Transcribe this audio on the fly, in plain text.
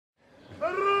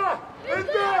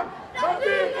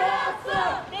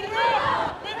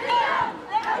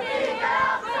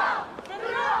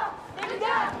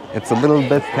It's a little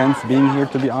bit tense being here,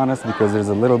 to be honest, because there's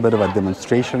a little bit of a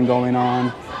demonstration going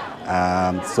on.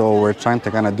 So we're trying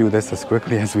to kind of do this as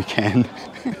quickly as we can.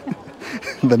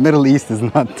 The Middle East is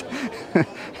not...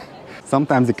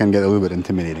 Sometimes it can get a little bit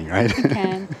intimidating, right? It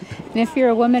can. And if you're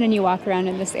a woman and you walk around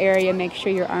in this area, make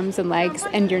sure your arms and legs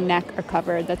and your neck are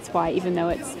covered. That's why, even though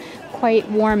it's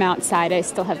quite warm outside, I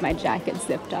still have my jacket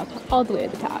zipped up all the way to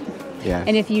the top. Yeah.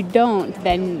 And if you don't,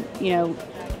 then, you know,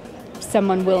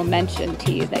 someone will mention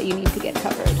to you that you need to get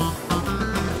covered.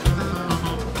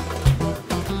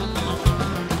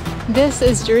 This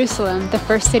is Jerusalem, the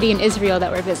first city in Israel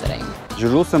that we're visiting.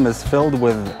 Jerusalem is filled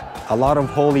with a lot of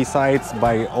holy sites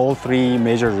by all three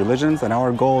major religions, and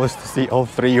our goal is to see all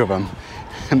three of them.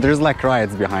 And there's like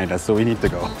riots behind us, so we need to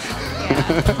go. Yeah.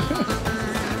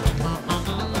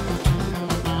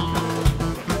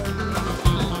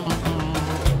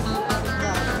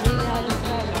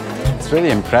 It's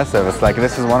really impressive. It's like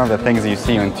this is one of the things you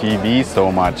see on TV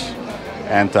so much,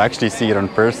 and to actually see it in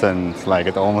person, it's like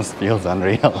it almost feels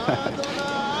unreal.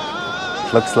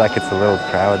 It looks like it's a little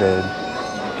crowded.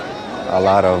 A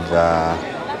lot of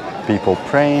people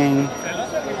praying.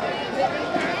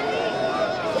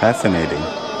 Fascinating.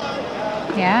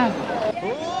 Yeah.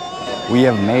 We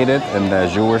have made it in the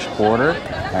Jewish quarter,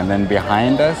 and then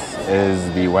behind us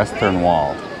is the Western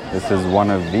Wall. This is one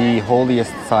of the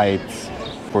holiest sites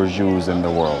for Jews in the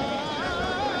world.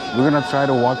 We're gonna try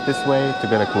to walk this way to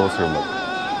get a closer look.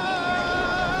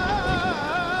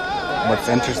 What's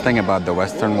interesting about the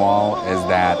Western Wall is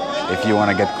that if you want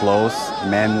to get close,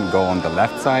 men go on the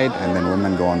left side and then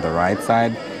women go on the right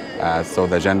side. So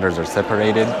the genders are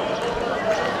separated.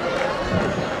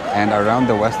 And around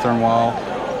the Western Wall,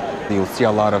 you'll see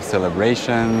a lot of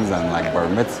celebrations and like bar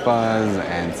mitzvahs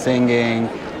and singing.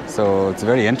 So it's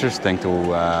very interesting to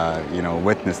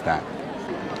witness that.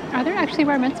 Are there actually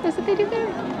bar mitzvahs that they do there?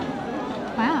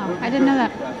 Wow, I didn't know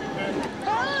that.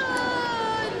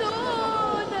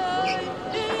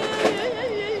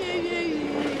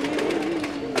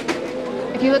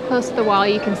 If you look close to the wall,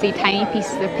 you can see tiny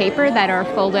pieces of paper that are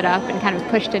folded up and kind of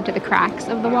pushed into the cracks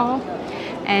of the wall.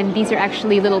 And these are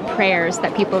actually little prayers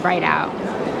that people write out.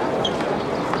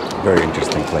 Very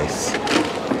interesting place.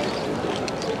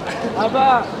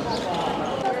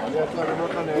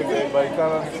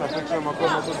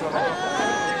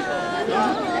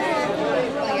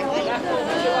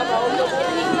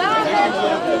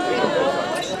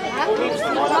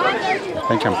 I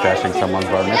think I'm crashing someone's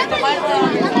bar mitzvah.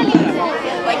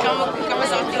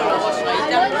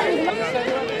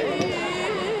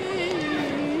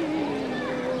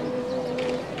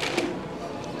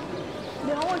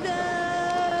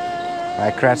 I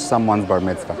crashed someone's bar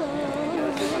mitzvah.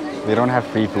 They don't have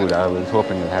free food. I was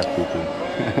hoping they'd have free food.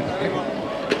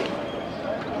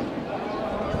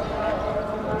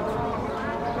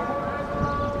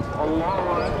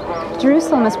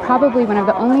 Jerusalem is probably one of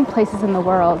the only places in the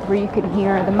world where you can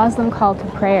hear the Muslim call to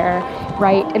prayer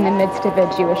right in the midst of a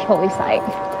Jewish holy site.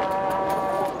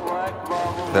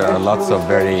 There are lots of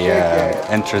very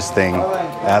interesting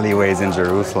alleyways in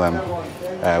Jerusalem.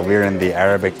 We're in the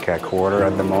Arabic quarter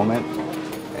at the moment,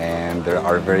 and there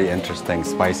are very interesting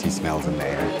spicy smells in the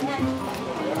air.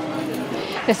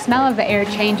 The smell of the air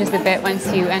changes a bit once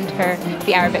you enter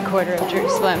the Arabic quarter of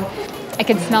Jerusalem. I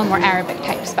can smell more Arabic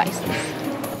type spices.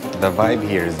 The vibe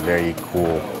here is very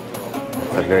cool.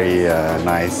 It's a very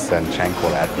nice and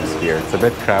tranquil atmosphere. It's a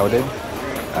bit crowded,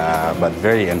 but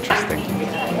very interesting.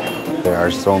 There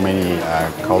are so many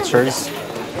cultures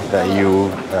that you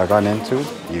run into.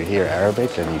 You hear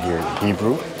Arabic and you hear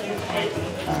Hebrew.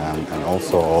 And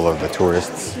also all of the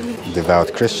tourists,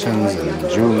 devout Christians and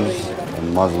Jews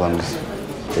and Muslims,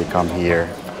 they come here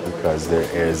because there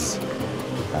is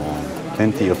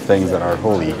plenty of things that are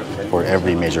holy for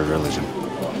every major religion.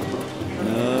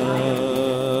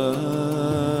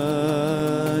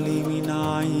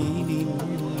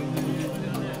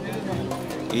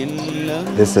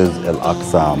 This is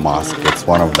Al-Aqsa Mosque. It's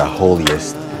one of the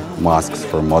holiest mosques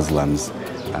for Muslims.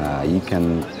 You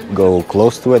can go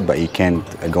close to it, but you can't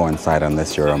go inside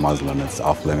unless you're a Muslim. It's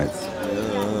off limits.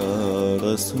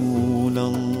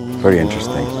 Very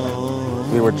interesting.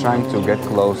 We were trying to get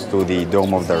close to the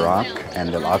Dome of the Rock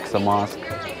and Al-Aqsa Mosque,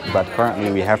 but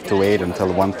currently we have to wait until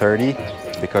 1:30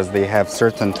 because they have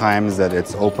certain times that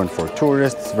it's open for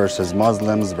tourists versus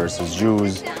Muslims versus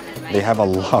Jews. They have a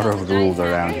lot of rules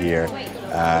around here.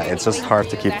 It's just hard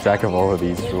to keep track of all of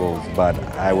these rules, but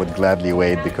I would gladly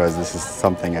wait because this is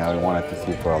something I wanted to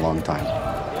see for a long time.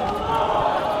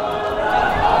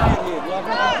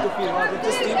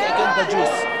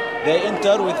 They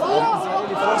enter with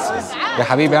Israeli forces. يا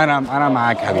حبيبي أنا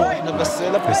معك حبيبي. بس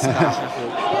لبس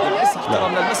ترى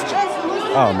من المسجد.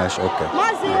 Oh, mesh, okay.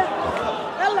 What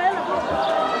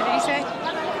did he say?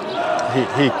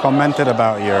 He commented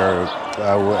about your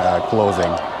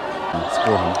closing.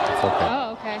 Screw him, it's okay.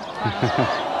 Oh, okay.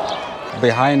 Wow.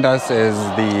 Behind us is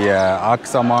the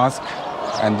Al-Aqsa Mosque,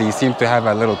 and they seem to have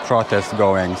a little protest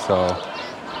going, so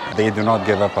they do not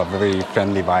give up a very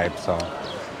friendly vibe, so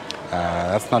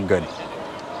that's not good.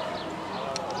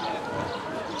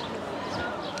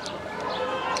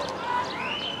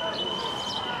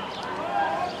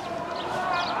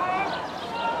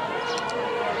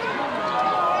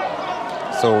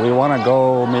 So we want to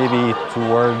go maybe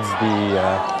towards the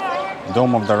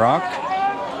Dome of the Rock.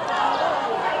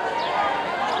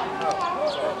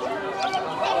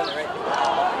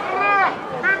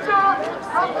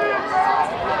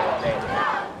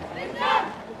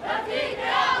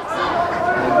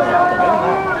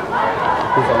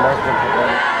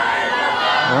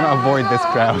 I want to avoid this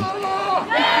crowd.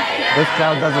 This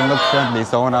crowd doesn't look friendly,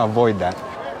 so I want to avoid that.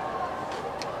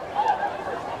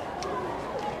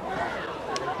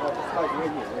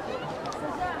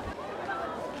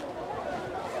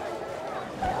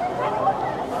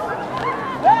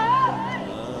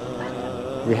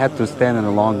 We had to stand in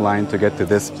a long line to get to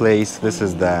this place. This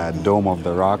is the Dome of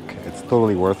the Rock. It's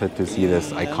totally worth it to see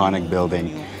this iconic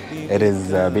building. It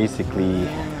is basically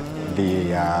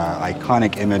the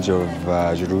iconic image of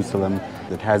Jerusalem.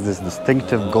 It has this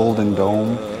distinctive golden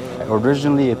dome.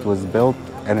 Originally it was built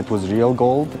and it was real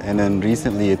gold, and then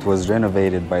recently it was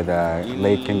renovated by the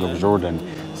late King of Jordan.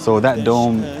 So that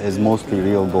dome is mostly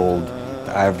real gold.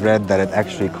 I've read that it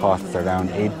actually costs around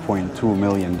 $8.2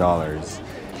 million.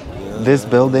 This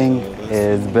building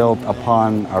is built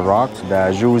upon a rock.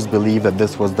 The Jews believe that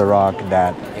this was the rock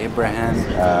that Abraham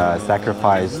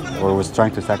sacrificed, or was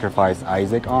trying to sacrifice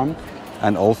Isaac on.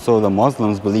 And also the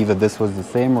Muslims believe that this was the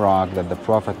same rock that the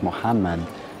Prophet Muhammad,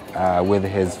 with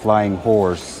his flying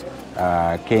horse,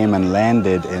 came and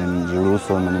landed in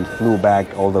Jerusalem and then flew back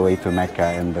all the way to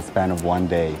Mecca in the span of one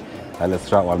day.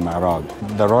 Al-Isra wal-Mi'raj.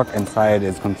 The rock inside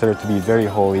is considered to be very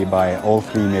holy by all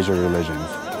three major religions.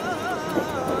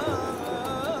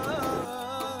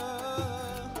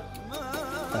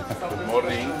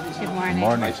 Good morning.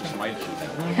 Morning. Nice to meet you.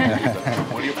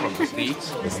 Were you from the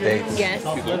States? The States. Yes.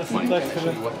 You don't mind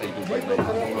actually what I do by day?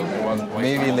 Because it was quite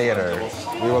Maybe later.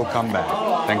 We will come back.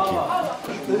 Thank you.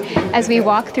 As we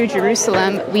walk through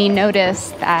Jerusalem, we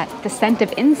notice that the scent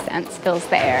of incense fills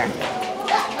the air.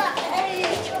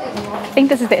 I think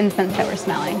this is the incense that we're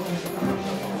smelling.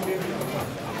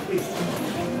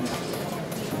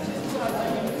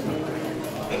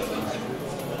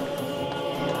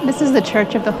 This is the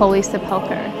Church of the Holy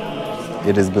Sepulcher.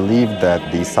 It is believed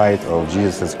that the site of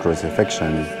Jesus'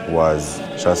 crucifixion was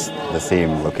just the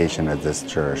same location as this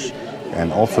church.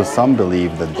 And also some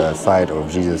believe that the site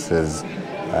of Jesus'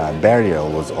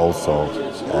 burial was also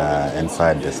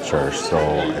inside this church. So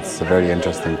it's a very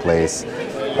interesting place.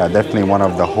 Definitely one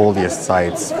of the holiest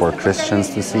sites for Christians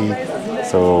to see.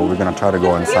 So we're going to try to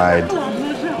go inside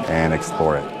and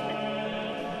explore it.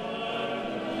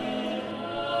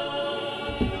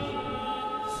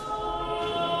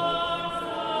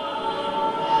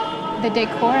 The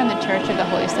decor in the Church of the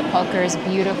Holy Sepulcher is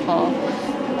beautiful.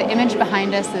 The image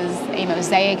behind us is a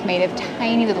mosaic made of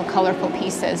tiny little colorful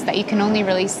pieces that you can only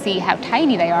really see how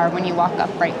tiny they are when you walk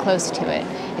up right close to it.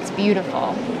 It's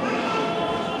beautiful.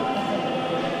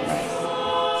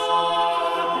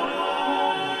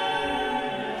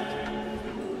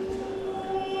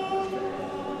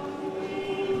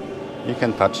 You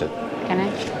can touch it. Can I?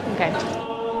 Okay.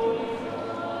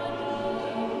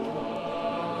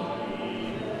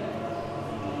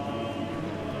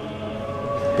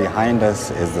 Behind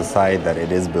us is the site that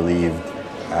it is believed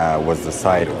was the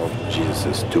site of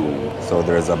Jesus' tomb. So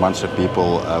there's a bunch of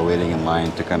people waiting in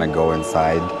line to kind of go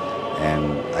inside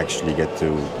and actually get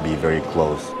to be very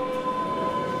close.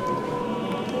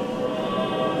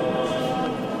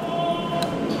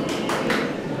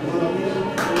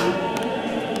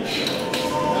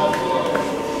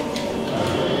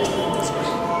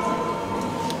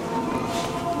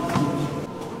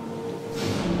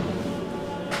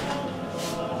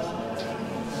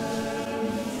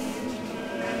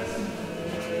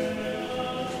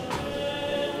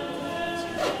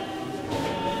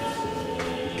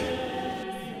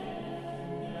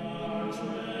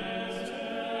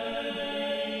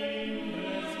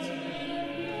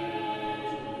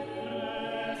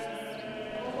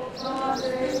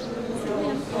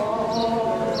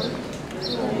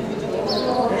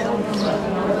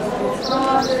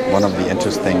 One of the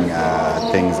interesting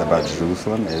things about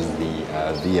Jerusalem is the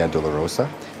Via Dolorosa,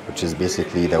 which is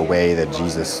basically the way that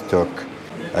Jesus took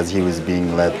as he was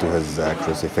being led to his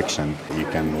crucifixion. You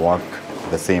can walk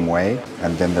the same way,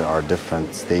 and then there are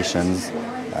different stations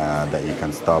that you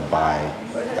can stop by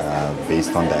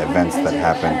based on the events that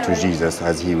happened to Jesus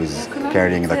as he was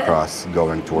carrying the cross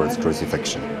going towards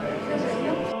crucifixion.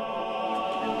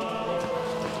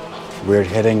 We're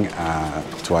heading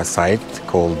to a site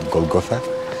called Golgotha.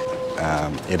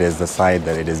 It is the site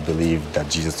that it is believed that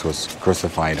Jesus was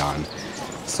crucified on.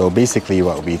 So basically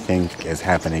what we think is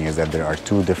happening is that there are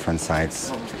two different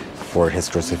sites for his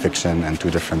crucifixion and two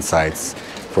different sites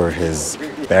for his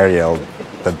burial.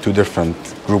 The two different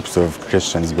groups of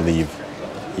Christians believe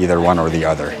either one or the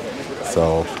other.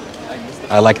 So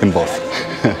I like them both.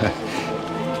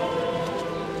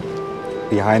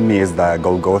 Behind me is the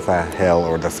Golgotha hill,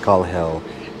 or the skull hill,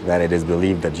 that it is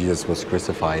believed that Jesus was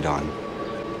crucified on.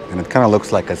 And it kind of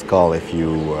looks like a skull if you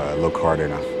look hard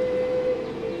enough.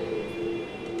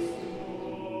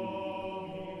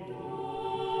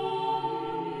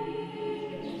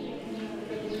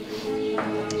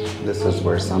 This is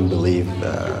where some believe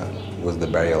was the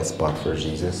burial spot for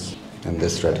Jesus. And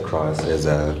this red cross is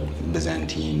a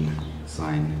Byzantine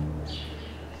sign,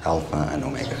 Alpha and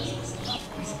Omega.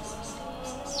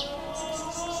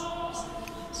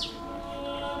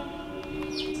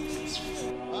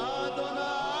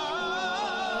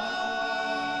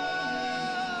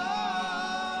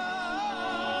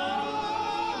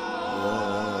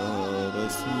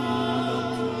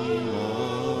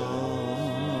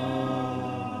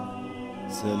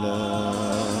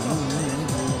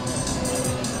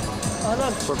 اهلا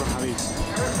تفضل حبيبي